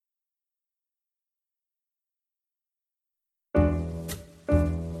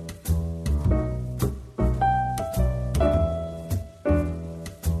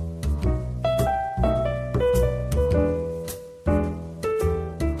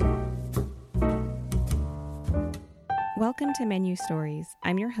Welcome to Menu Stories.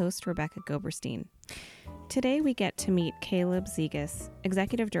 I'm your host, Rebecca Goberstein. Today we get to meet Caleb Zegas,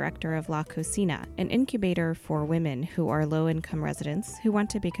 Executive Director of La Cocina, an incubator for women who are low-income residents who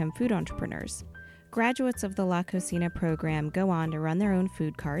want to become food entrepreneurs. Graduates of the La Cocina program go on to run their own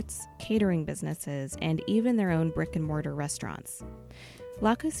food carts, catering businesses, and even their own brick-and-mortar restaurants.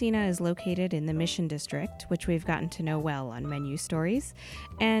 La Cocina is located in the Mission District, which we've gotten to know well on Menu Stories,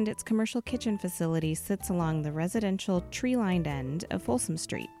 and its commercial kitchen facility sits along the residential tree-lined end of Folsom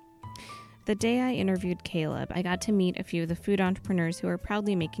Street. The day I interviewed Caleb, I got to meet a few of the food entrepreneurs who are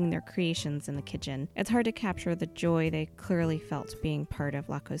proudly making their creations in the kitchen. It's hard to capture the joy they clearly felt being part of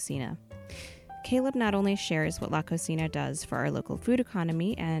La Cocina. Caleb not only shares what La Cocina does for our local food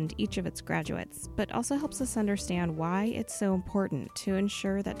economy and each of its graduates, but also helps us understand why it's so important to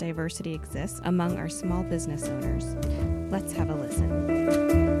ensure that diversity exists among our small business owners. Let's have a listen.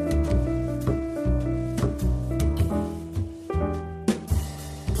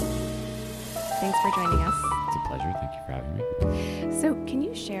 Thanks for joining us. It's a pleasure. Thank you for having me. So, can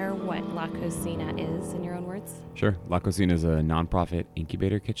you share what La Cocina is in your own words? Sure. La Cocina is a nonprofit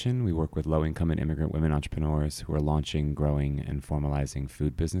incubator kitchen. We work with low-income and immigrant women entrepreneurs who are launching, growing, and formalizing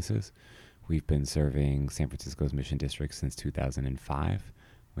food businesses. We've been serving San Francisco's Mission District since 2005.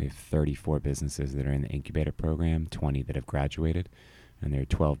 We have 34 businesses that are in the incubator program, 20 that have graduated, and there are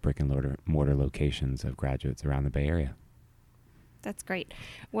 12 brick-and-mortar locations of graduates around the Bay Area. That's great.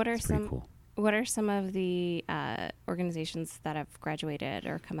 What are Pretty cool. What are some of the organizations that have graduated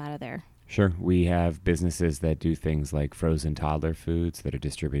or come out of there? Sure. We have businesses that do things like frozen toddler foods that are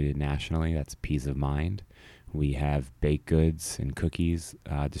distributed nationally. That's Peace of Mind. We have baked goods and cookies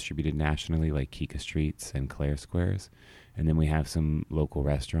distributed nationally, like Kika Streets and Claire Squares. And then we have some local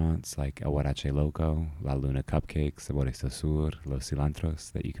restaurants like Aguarache Loco, La Luna Cupcakes, Sabores del Sur, Los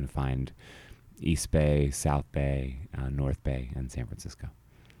Cilantros, that you can find East Bay, South Bay, North Bay, and San Francisco.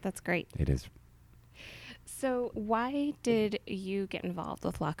 That's great. It is. So why did you get involved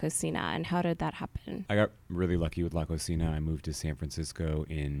with La Cocina, and how did that happen? I got really lucky with La Cocina. I moved to San Francisco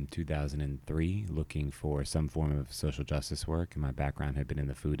in 2003 looking for some form of social justice work, and my background had been in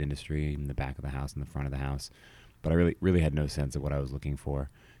the food industry, in the back of the house and the front of the house. But I really had no sense of what I was looking for,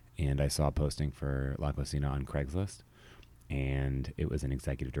 and I saw a posting for La Cocina on Craigslist, and it was an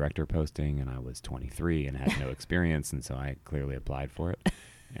executive director posting, and I was 23 and had no experience, and so I clearly applied for it.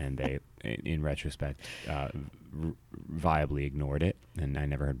 And they, in retrospect, viably ignored it, and I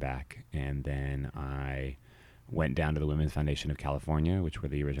never heard back. And then I went down to the Women's Foundation of California, which were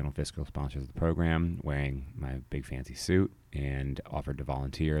the original fiscal sponsors of the program, wearing my big fancy suit, and offered to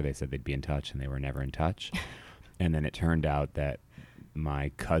volunteer. They said they'd be in touch, and they were never in touch. And then it turned out that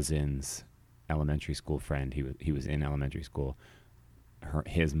my cousin's elementary school friend, he was in elementary school,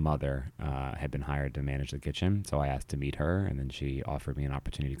 his mother had been hired to manage the kitchen, so I asked to meet her, and then she offered me an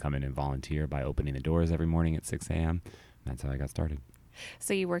opportunity to come in and volunteer by opening the doors every morning at 6 a.m. That's how I got started.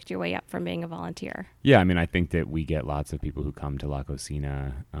 So you worked your way up from being a volunteer. Yeah, I mean, I think that we get lots of people who come to La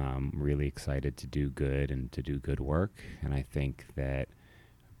Cocina really excited to do good and to do good work, and I think that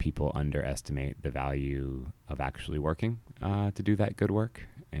people underestimate the value of actually working to do that good work,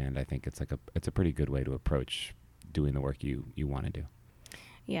 and I think it's a pretty good way to approach doing the work you want to do.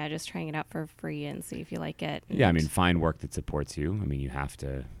 Yeah, just trying it out for free and see if you like it. Yeah, I mean, find work that supports you. I mean,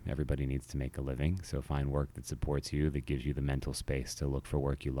 everybody needs to make a living. So find work that supports you, that gives you the mental space to look for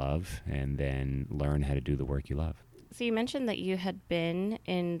work you love, and then learn how to do the work you love. So you mentioned that you had been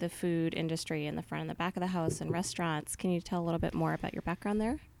in the food industry in the front and the back of the house and restaurants. Can you tell a little bit more about your background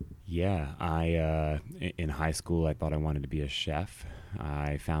there? Yeah, in high school, I thought I wanted to be a chef.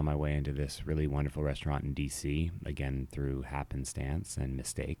 I found my way into this really wonderful restaurant in D.C., again, through happenstance and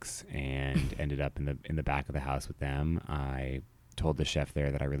mistakes, and ended up in the back of the house with them. I told the chef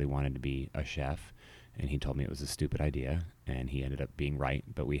there that I really wanted to be a chef, and he told me it was a stupid idea, and he ended up being right,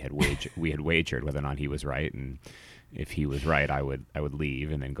 but we had wagered whether or not he was right, and if he was right, I would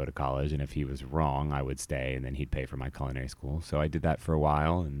leave and then go to college, and if he was wrong, I would stay, and then he'd pay for my culinary school. So I did that for a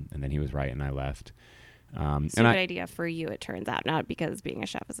while, and then he was right, and I left. Stupid idea for you, it turns out, not because being a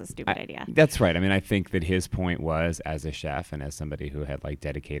chef is a stupid idea. That's right. I mean, I think that his point was, as a chef and as somebody who had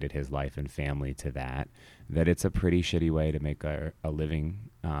dedicated his life and family to that it's a pretty shitty way to make a living.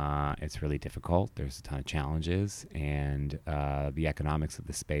 It's really difficult. There's a ton of challenges, and the economics of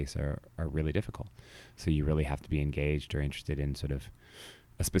the space are really difficult. So you really have to be engaged or interested in sort of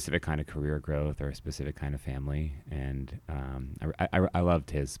a specific kind of career growth or a specific kind of family. And I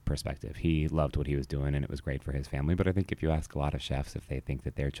loved his perspective. He loved what he was doing, and it was great for his family. But I think if you ask a lot of chefs if they think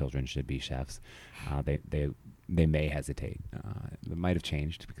that their children should be chefs, they may hesitate. It might have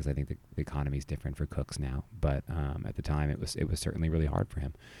changed because I think the economy is different for cooks now. But at the time, it was certainly really hard for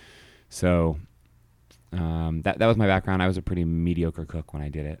him. So that was my background. I was a pretty mediocre cook when I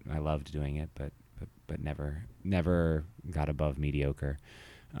did it. I loved doing it, but never got above mediocre.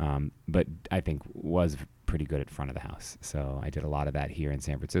 But I think was pretty good at front of the house. So I did a lot of that here in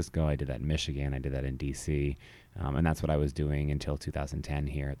San Francisco. I did that in Michigan. I did that in DC. And that's what I was doing until 2010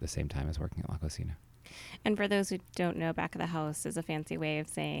 here at the same time as working at La Cocina. And for those who don't know, back of the house is a fancy way of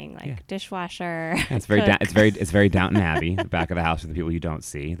saying dishwasher. Yeah, it's very Downton Abbey. The back of the house are the people you don't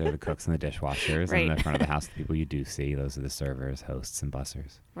see. They're the cooks and the dishwashers. Right. And the front of the house, the people you do see. Those are the servers, hosts, and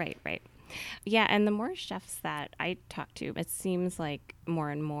bussers. Right. Yeah, and the more chefs that I talk to, it seems like more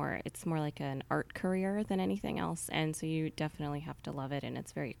and more, it's more like an art career than anything else. And so you definitely have to love it. And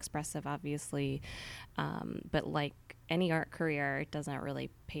it's very expressive, obviously. But like any art career, it doesn't really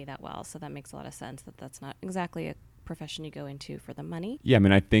pay that well. So that makes a lot of sense that that's not exactly a profession you go into for the money. Yeah, I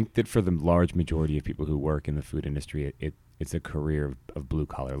mean, I think that for the large majority of people who work in the food industry, it's a career of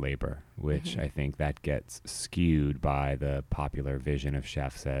blue-collar labor, which I think that gets skewed by the popular vision of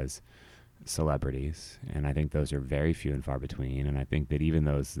chefs as celebrities, and I think those are very few and far between. And I think that even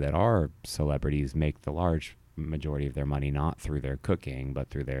those that are celebrities make the large majority of their money not through their cooking, but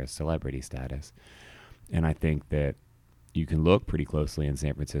through their celebrity status. And I think that you can look pretty closely in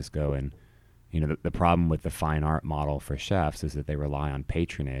San Francisco, and the problem with the fine art model for chefs is that they rely on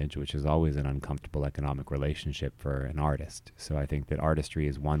patronage, which is always an uncomfortable economic relationship for an artist. So I think that artistry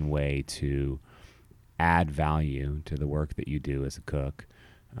is one way to add value to the work that you do as a cook.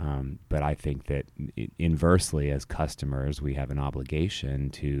 But I think that inversely, as customers, we have an obligation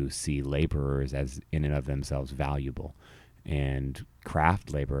to see laborers as in and of themselves valuable. And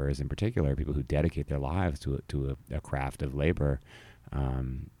craft laborers in particular, people who dedicate their lives to a craft of labor,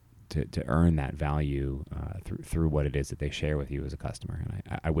 to earn that value through what it is that they share with you as a customer.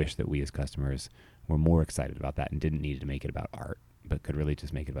 And I wish that we as customers were more excited about that and didn't need to make it about art, but could really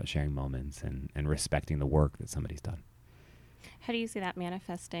just make it about sharing moments and respecting the work that somebody's done. How do you see that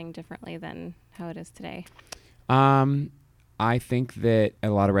manifesting differently than how it is today? I think that at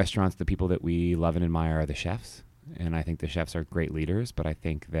a lot of restaurants, the people that we love and admire are the chefs. And I think the chefs are great leaders, but I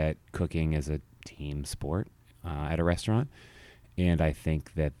think that cooking is a team sport at a restaurant. And I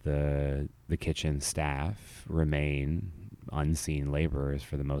think that the kitchen staff remain unseen laborers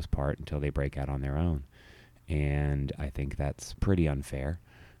for the most part until they break out on their own. And I think that's pretty unfair.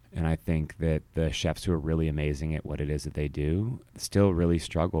 And I think that the chefs who are really amazing at what it is that they do still really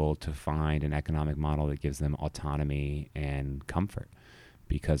struggle to find an economic model that gives them autonomy and comfort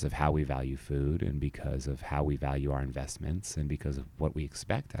because of how we value food and because of how we value our investments and because of what we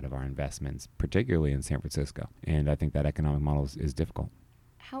expect out of our investments, particularly in San Francisco. And I think that economic model is difficult.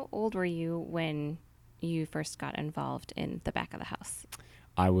 How old were you when you first got involved in the back of the house?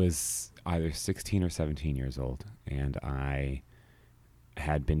 I was either 16 or 17 years old, and I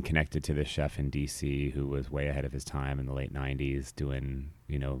had been connected to this chef in DC who was way ahead of his time in the late 90s doing,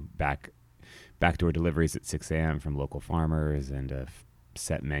 backdoor deliveries at 6 a.m. from local farmers and a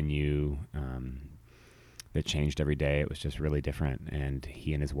set menu that changed every day. It was just really different. And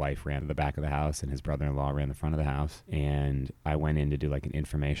he and his wife ran the back of the house and his brother-in-law ran the front of the house. And I went in to do like an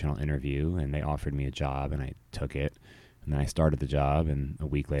informational interview and they offered me a job and I took it. And then I started the job, and a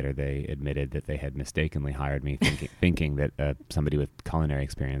week later they admitted that they had mistakenly hired me, thinking that somebody with culinary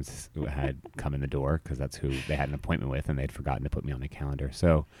experience had come in the door because that's who they had an appointment with, and they'd forgotten to put me on the calendar.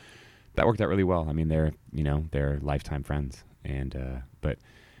 So that worked out really well. I mean, they're lifetime friends, but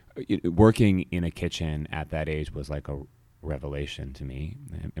working in a kitchen at that age was like a revelation to me,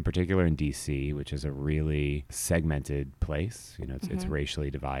 in particular in DC, which is a really segmented place. It's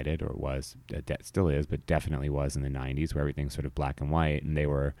racially divided, or it was, still is, but definitely was in the 90s, where everything's sort of black and white, and they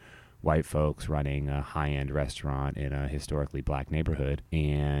were white folks running a high-end restaurant in a historically black neighborhood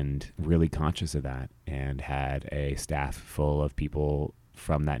and really conscious of that, and had a staff full of people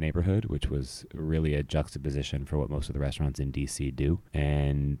from that neighborhood, which was really a juxtaposition for what most of the restaurants in DC do.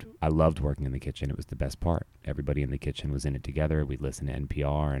 And I loved working in the kitchen. It was the best part. Everybody in the kitchen was in it together. We'd listen to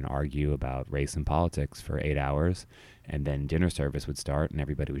NPR and argue about race and politics for 8 hours. And then dinner service would start and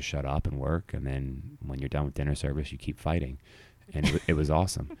everybody would shut up and work. And then when you're done with dinner service, you keep fighting. And it was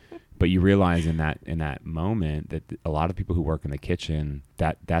awesome. But you realize in that moment that a lot of people who work in the kitchen,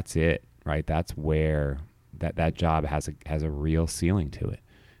 that's it, right? That's where that job has a real ceiling to it.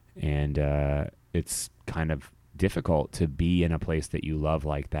 And it's kind of difficult to be in a place that you love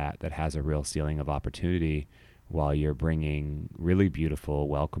like that has a real ceiling of opportunity while you're bringing really beautiful,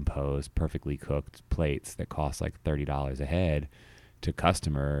 well-composed, perfectly cooked plates that cost like $30 a head to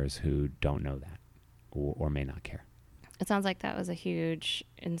customers who don't know that or may not care. It sounds like that was a huge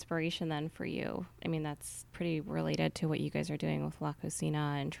inspiration then for you. I mean, that's pretty related to what you guys are doing with La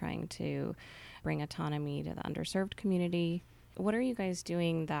Cocina and trying to bring autonomy to the underserved community. What are you guys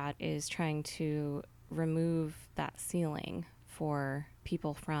doing that is trying to remove that ceiling for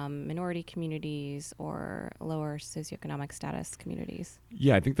people from minority communities or lower socioeconomic status communities?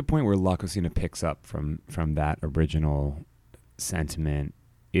 Yeah, I think the point where La Cocina picks up from that original sentiment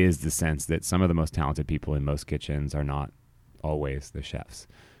is the sense that some of the most talented people in most kitchens are not always the chefs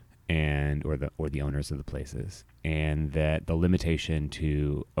and or the owners of the places, and that the limitation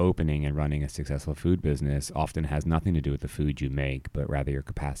to opening and running a successful food business often has nothing to do with the food you make, but rather your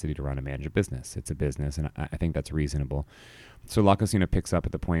capacity to run and manage a business. It's a business, and I think that's reasonable. So La Cocina picks up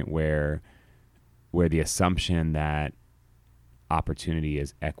at the point where the assumption that opportunity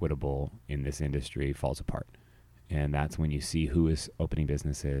is equitable in this industry falls apart. And that's when you see who is opening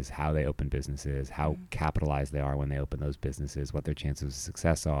businesses, how they open businesses, how capitalized they are when they open those businesses, what their chances of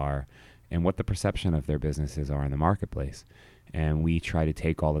success are, and what the perception of their businesses are in the marketplace. And we try to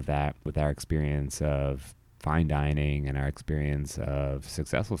take all of that with our experience of fine dining and our experience of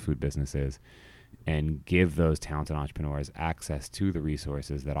successful food businesses and give those talented entrepreneurs access to the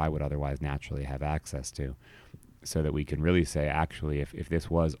resources that I would otherwise naturally have access to, so that we can really say, actually, if this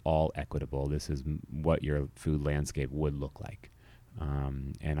was all equitable, this is what your food landscape would look like.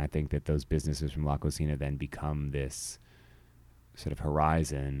 And I think that those businesses from La Cocina then become this sort of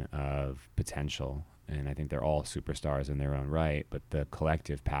horizon of potential. And I think they're all superstars in their own right. But the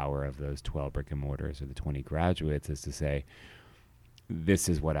collective power of those 12 brick and mortars or the 20 graduates is to say, this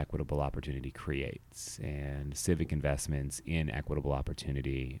is what equitable opportunity creates. And civic investments in equitable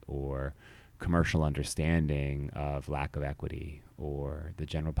opportunity or commercial understanding of lack of equity or the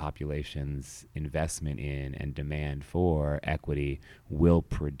general population's investment in and demand for equity will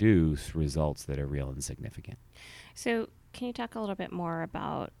produce results that are real and significant. So can you talk a little bit more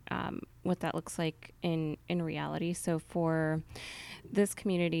about what that looks like in reality? So for this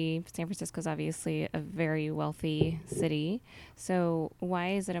community, San Francisco is obviously a very wealthy city. So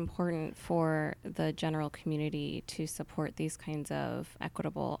why is it important for the general community to support these kinds of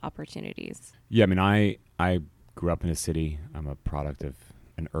equitable opportunities? Yeah, I mean, I grew up in a city. I'm a product of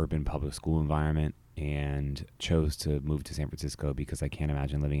an urban public school environment and chose to move to San Francisco because I can't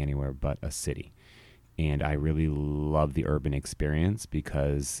imagine living anywhere but a city. And I really love the urban experience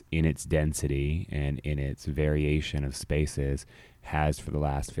because in its density and in its variation of spaces has, for the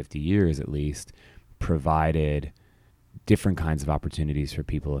last 50 years at least, provided different kinds of opportunities for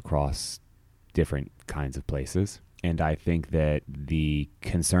people across different kinds of places. And I think that the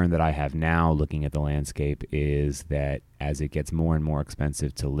concern that I have now looking at the landscape is that as it gets more and more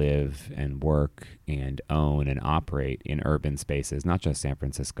expensive to live and work and own and operate in urban spaces, not just San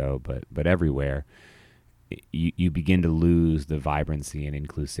Francisco, but everywhere, you begin to lose the vibrancy and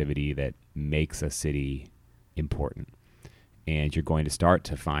inclusivity that makes a city important. And you're going to start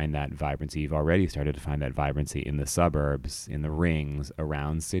to find that vibrancy. You've already started to find that vibrancy in the suburbs, in the rings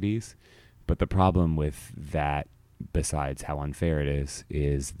around cities. But the problem with that, besides how unfair it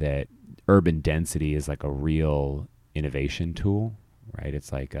is that urban density is like a real innovation tool, right?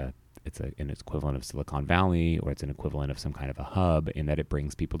 It's like an equivalent of Silicon Valley, or it's an equivalent of some kind of a hub in that it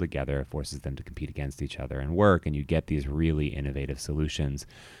brings people together, forces them to compete against each other and work, and you get these really innovative solutions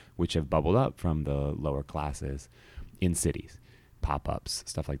which have bubbled up from the lower classes in cities. Pop-ups,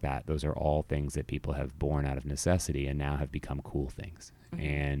 stuff like that. Those are all things that people have born out of necessity and now have become cool things. Mm-hmm.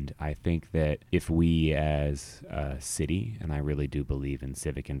 And I think that if we as a city, and I really do believe in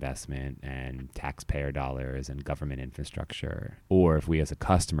civic investment and taxpayer dollars and government infrastructure, or if we as a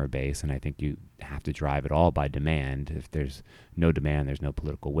customer base, and I think you have to drive it all by demand. If there's no demand, there's no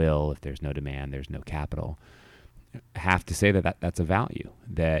political will. If there's no demand, there's no capital. Have to say that's a value,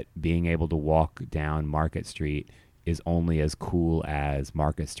 that being able to walk down Market Street is only as cool as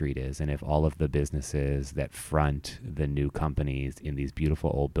Market Street is. And if all of the businesses that front the new companies in these beautiful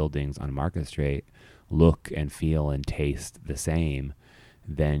old buildings on Market Street look and feel and taste the same,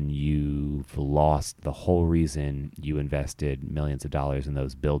 then you've lost the whole reason you invested millions of dollars in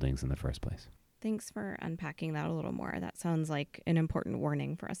those buildings in the first place. Thanks for unpacking that a little more. That sounds like an important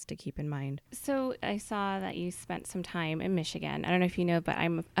warning for us to keep in mind. So I saw that you spent some time in Michigan. I don't know if you know, but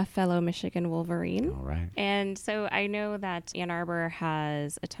I'm a fellow Michigan Wolverine. All right. And so I know that Ann Arbor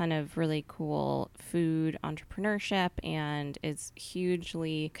has a ton of really cool food entrepreneurship and is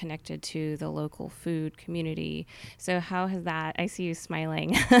hugely connected to the local food community. So how has that, I see you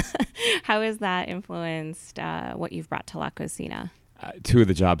smiling, how has that influenced what you've brought to La Cocina? Two of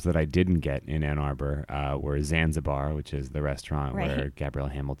the jobs that I didn't get in Ann Arbor were Zanzibar, which is the restaurant Right. where Gabrielle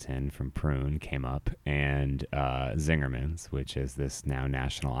Hamilton from Prune came up, and Zingerman's, which is this now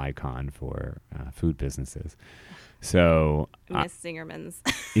national icon for food businesses. So Miss Zingerman's.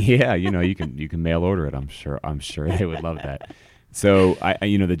 yeah, you can mail order it. I'm sure they would love that. So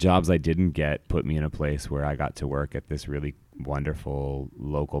the jobs I didn't get put me in a place where I got to work at this really wonderful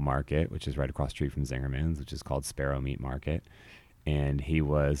local market, which is right across the street from Zingerman's, which is called Sparrow Meat Market. And he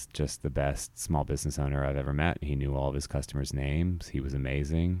was just the best small business owner I've ever met. He knew all of his customers' names. He was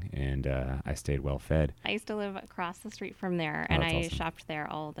amazing, and I stayed well fed. I used to live across the street from there, Oh, and that's I awesome. shopped there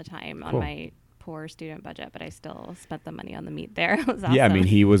all the time on Cool. my poor student budget, but I still spent the money on the meat there. It was awesome. Yeah, I mean,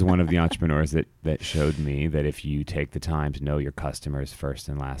 he was one of the entrepreneurs that showed me that if you take the time to know your customers' first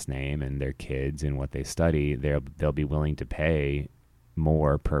and last name and their kids and what they study, they'll be willing to pay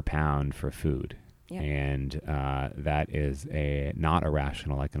more per pound for food. Yep. And that is not a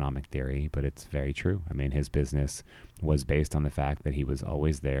rational economic theory, but it's very true. I mean, his business was based on the fact that he was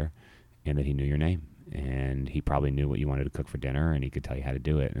always there and that he knew your name. And he probably knew what you wanted to cook for dinner, and he could tell you how to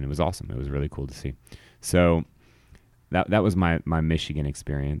do it. And it was awesome. It was really cool to see. So that was my Michigan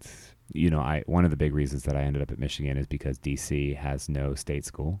experience. One of the big reasons that I ended up at Michigan is because DC has no state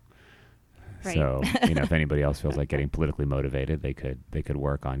school. Right. So, if anybody else feels like getting politically motivated, they could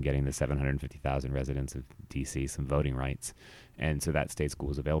work on getting the 750,000 residents of DC some voting rights. And so that state school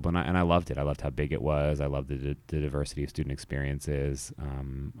was available, and I loved it. I loved how big it was. I loved the diversity of student experiences.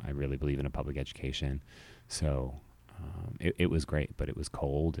 I really believe in a public education. So it was great, but it was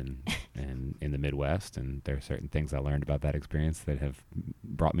cold and in the Midwest, and there are certain things I learned about that experience that have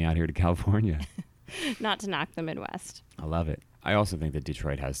brought me out here to California. Not to knock the Midwest. I love it. I also think that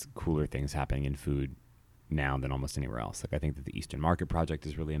Detroit has cooler things happening in food now than almost anywhere else. Like, I think that the Eastern Market Project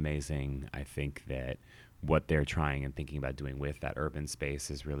is really amazing. I think that what they're trying and thinking about doing with that urban space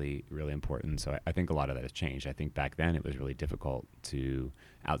is really, really important. So I think a lot of that has changed. I think back then it was really difficult to,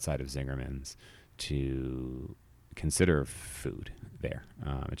 outside of Zingerman's, to consider food there.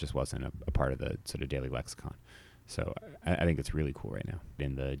 It just wasn't a part of the sort of daily lexicon. So I think it's really cool right now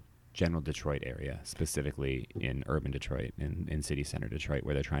in the general Detroit area, specifically in urban Detroit, in city center Detroit,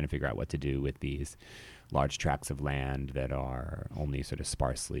 where they're trying to figure out what to do with these large tracts of land that are only sort of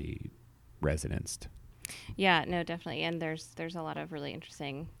sparsely residenced. Yeah, no, definitely. And there's a lot of really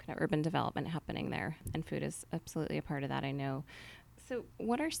interesting kind of urban development happening there, and food is absolutely a part of that, I know. So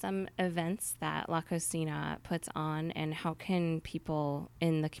what are some events that La Cocina puts on, and how can people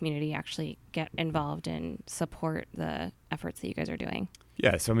in the community actually get involved and support the efforts that you guys are doing?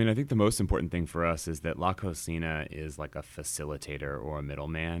 Yeah, so I think the most important thing for us is that La Cocina is like a facilitator or a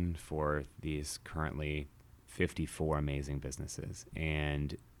middleman for these currently 54 amazing businesses.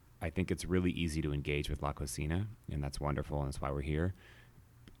 And I think it's really easy to engage with La Cocina, and that's wonderful, and that's why we're here.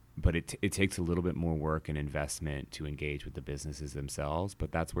 But it takes a little bit more work and investment to engage with the businesses themselves,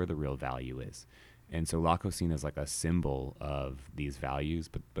 but that's where the real value is. And so La Cocina is like a symbol of these values,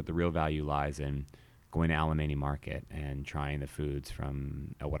 but the real value lies in going to Alemany Market and trying the foods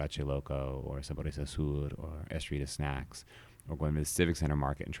from El Huarache Loco or Sabores Sur or Estrella Snacks, or going to the Civic Center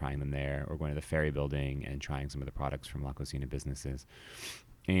Market and trying them there, or going to the Ferry Building and trying some of the products from La Cocina businesses.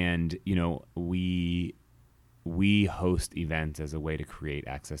 And, we host events as a way to create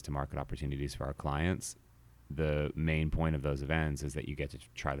access to market opportunities for our clients. The main point of those events is that you get to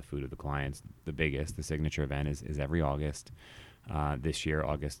try the food of the clients. The signature event is every August. This year,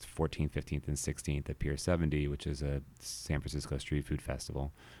 August 14th, 15th, and 16th at Pier 70, which is a San Francisco street food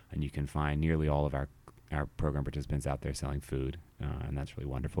festival. And you can find nearly all of our program participants out there selling food. And that's really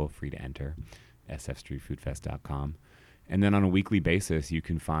wonderful, free to enter, sfstreetfoodfest.com. And then on a weekly basis, you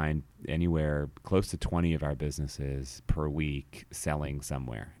can find anywhere close to 20 of our businesses per week selling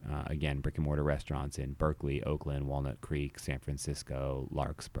somewhere. Again, brick and mortar restaurants in Berkeley, Oakland, Walnut Creek, San Francisco,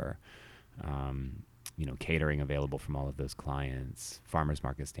 Larkspur. Catering available from all of those clients, farmers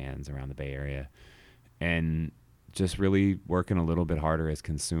market stands around the Bay Area, and just really working a little bit harder as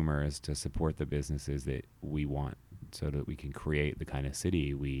consumers to support the businesses that we want so that we can create the kind of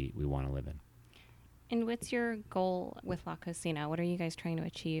city we want to live in. And what's your goal with La Cocina? What are you guys trying to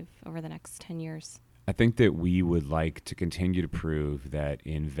achieve over the next 10 years? I think that we would like to continue to prove that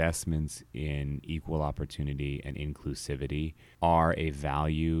investments in equal opportunity and inclusivity are a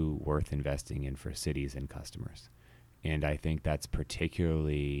value worth investing in for cities and customers. And I think that's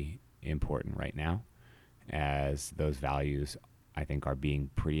particularly important right now, as those values, I think, are being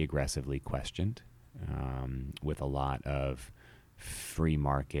pretty aggressively questioned, with a lot of free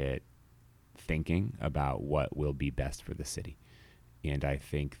market thinking about what will be best for the city. And I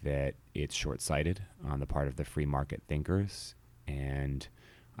think that it's short-sighted on the part of the free market thinkers. And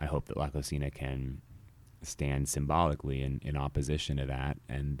I hope that La Cocina can stand symbolically in opposition to that,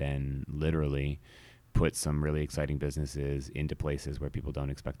 and then literally put some really exciting businesses into places where people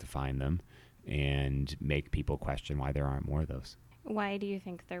don't expect to find them, and make people question why there aren't more of those. Why do you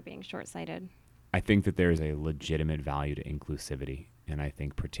think they're being short-sighted? I think that there's a legitimate value to inclusivity. And I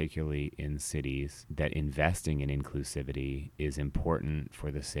think particularly in cities that investing in inclusivity is important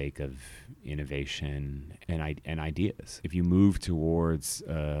for the sake of innovation and ideas. If you move towards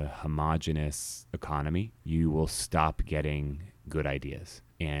a homogenous economy, you will stop getting good ideas.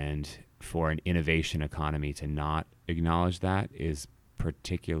 And for an innovation economy to not acknowledge that is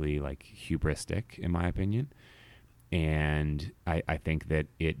particularly hubristic, in my opinion. And I think that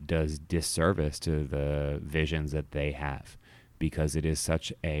it does disservice to the visions that they have, because it is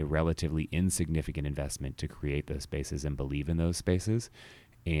such a relatively insignificant investment to create those spaces and believe in those spaces.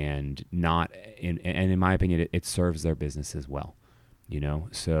 And in my opinion, it serves their businesses well.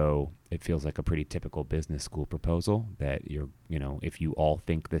 So it feels like a pretty typical business school proposal that if you all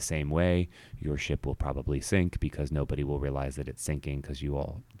think the same way, your ship will probably sink, because nobody will realize that it's sinking because you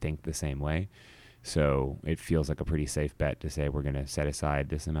all think the same way. So it feels like a pretty safe bet to say we're going to set aside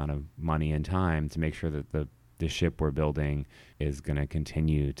this amount of money and time to make sure that the ship we're building is going to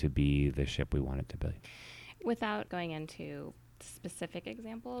continue to be the ship we want it to be. Without going into specific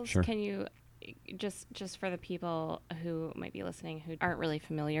examples, sure. Can you just for the people who might be listening who aren't really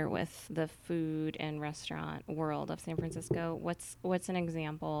familiar with the food and restaurant world of San Francisco, what's an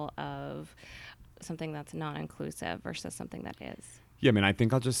example of something that's non-inclusive versus something that is? Yeah, I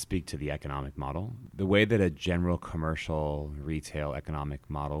think I'll just speak to the economic model. The way that a general commercial retail economic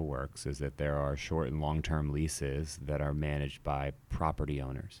model works is that there are short and long-term leases that are managed by property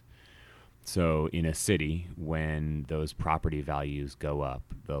owners. So in a city, when those property values go up,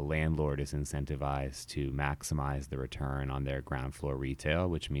 the landlord is incentivized to maximize the return on their ground floor retail,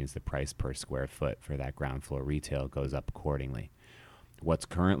 which means the price per square foot for that ground floor retail goes up accordingly. What's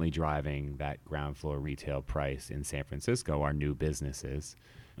currently driving that ground floor retail price in San Francisco are new businesses,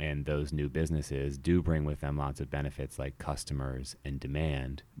 and those new businesses do bring with them lots of benefits like customers and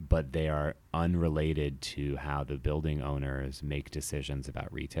demand, but they are unrelated to how the building owners make decisions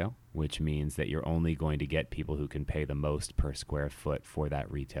about retail, which means that you're only going to get people who can pay the most per square foot for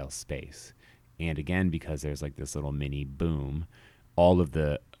that retail space. And again, because there's this little mini boom, all of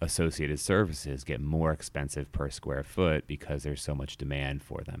the associated services get more expensive per square foot because there's so much demand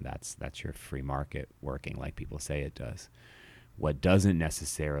for them. That's your free market working like people say it does. What doesn't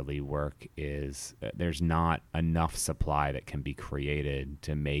necessarily work is there's not enough supply that can be created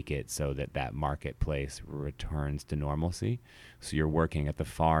to make it so that marketplace returns to normalcy. So you're working at the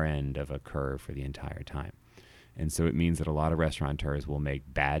far end of a curve for the entire time. And so it means that a lot of restaurateurs will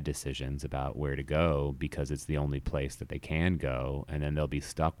make bad decisions about where to go because it's the only place that they can go, and then they'll be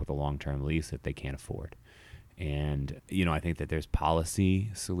stuck with a long-term lease that they can't afford. And, I think that there's policy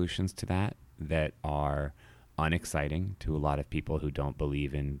solutions to that are unexciting to a lot of people who don't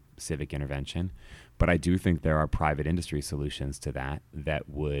believe in civic intervention. But I do think there are private industry solutions to that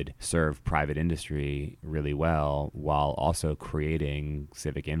would serve private industry really well, while also creating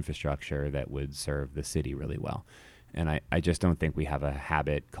civic infrastructure that would serve the city really well. And I just don't think we have a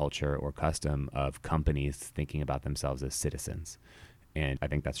habit, culture, or custom of companies thinking about themselves as citizens. And I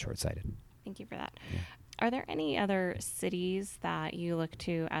think that's short-sighted. Thank you for that. Yeah. Are there any other cities that you look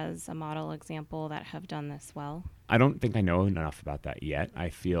to as a model example that have done this well? I don't think I know enough about that yet. I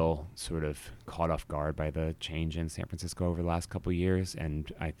feel sort of caught off guard by the change in San Francisco over the last couple of years,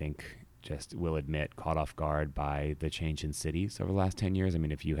 and I think just will admit caught off guard by the change in cities over the last 10 years.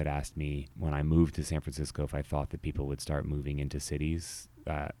 If you had asked me when I moved to San Francisco if I thought that people would start moving into cities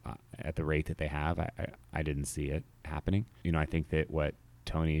at the rate that they have, I didn't see it happening. I think that what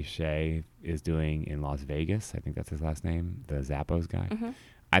Tony Hsieh is doing in Las Vegas, I think that's his last name, the Zappos guy. Mm-hmm.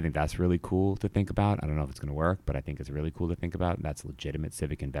 I think that's really cool to think about. I don't know if it's going to work, but I think it's really cool to think about. That's legitimate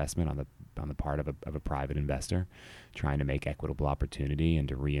civic investment on the part of a private investor trying to make equitable opportunity and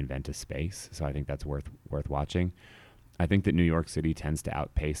to reinvent a space. So I think that's worth watching. I think that New York City tends to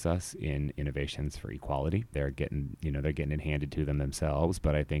outpace us in innovations for equality. They're getting it handed to them themselves,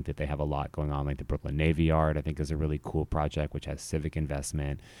 but I think that they have a lot going on, like the Brooklyn Navy Yard, I think is a really cool project, which has civic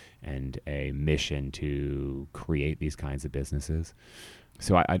investment and a mission to create these kinds of businesses.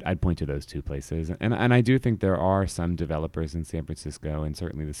 So I'd point to those two places. And I do think there are some developers in San Francisco and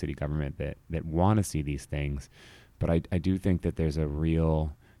certainly the city government that want to see these things. But I do think that there's a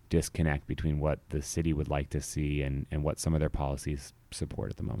real disconnect between what the city would like to see and what some of their policies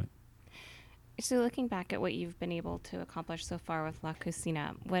support at the moment. So looking back at what you've been able to accomplish so far with La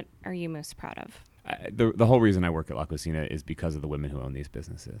Cocina, what are you most proud of? The whole reason I work at La Cocina is because of the women who own these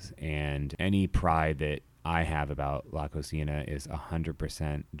businesses. And any pride that I have about La Cocina is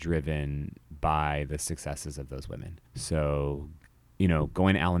 100% driven by the successes of those women. So,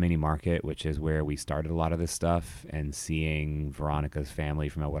 going to Alamany Market, which is where we started a lot of this stuff, and seeing Veronica's family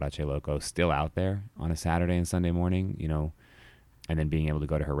from El Huarache Loco still out there on a Saturday and Sunday morning, and then being able to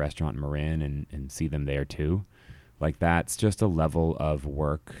go to her restaurant in Marin and see them there too. Like, that's just a level of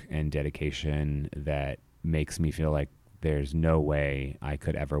work and dedication that makes me feel like there's no way I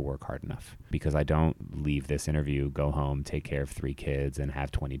could ever work hard enough, because I don't leave this interview, go home, take care of 3 kids and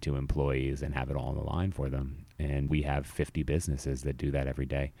have 22 employees and have it all on the line for them. And we have 50 businesses that do that every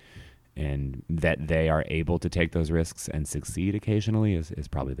day. And that they are able to take those risks and succeed occasionally is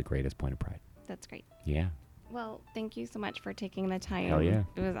probably the greatest point of pride. That's great. Yeah. Well, thank you so much for taking the time. Hell yeah.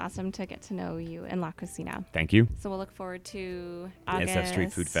 It was awesome to get to know you in La Cocina. Thank you. So we'll look forward to August.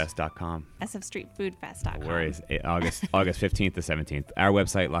 sfstreetfoodfest.com. sfstreetfoodfest.com. No worries. August 15th to 17th. Our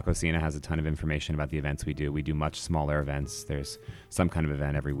website, La Cocina, has a ton of information about the events we do. We do much smaller events. There's some kind of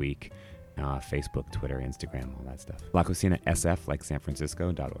event every week. Facebook, Twitter, Instagram, all that stuff. La Cocina SF, like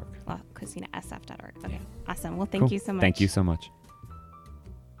sanfrancisco.org. LaCocinaSF.org. Okay. Yeah. Awesome. Well, thank you so much. Thank you so much.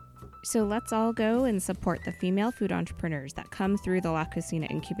 So let's all go and support the female food entrepreneurs that come through the La Cocina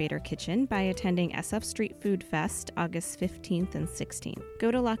Incubator Kitchen by attending SF Street Food Fest August 15th and 16th. Go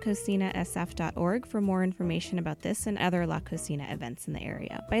to lacocinasf.org for more information about this and other La Cocina events in the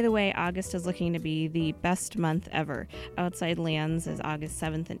area. By the way, August is looking to be the best month ever. Outside Lands is August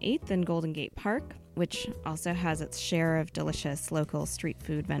 7th and 8th in Golden Gate Park, which also has its share of delicious local street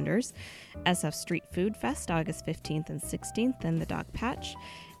food vendors. SF Street Food Fest August 15th and 16th in the Dog Patch.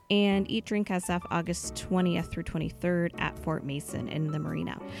 And Eat Drink SF August 20th through 23rd at Fort Mason in the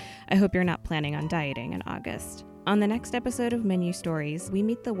Marina. I hope you're not planning on dieting in August. On the next episode of Menu Stories, we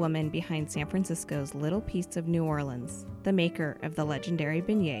meet the woman behind San Francisco's Little Piece of New Orleans, the maker of the legendary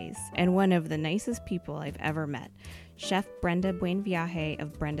beignets, and one of the nicest people I've ever met, Chef Brenda Buenviaje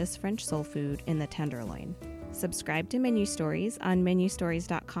of Brenda's French Soul Food in the Tenderloin. Subscribe to Menu Stories on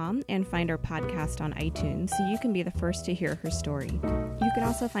menustories.com and find our podcast on iTunes so you can be the first to hear her story. You can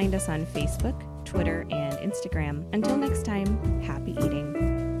also find us on Facebook, Twitter, and Instagram. Until next time, happy eating.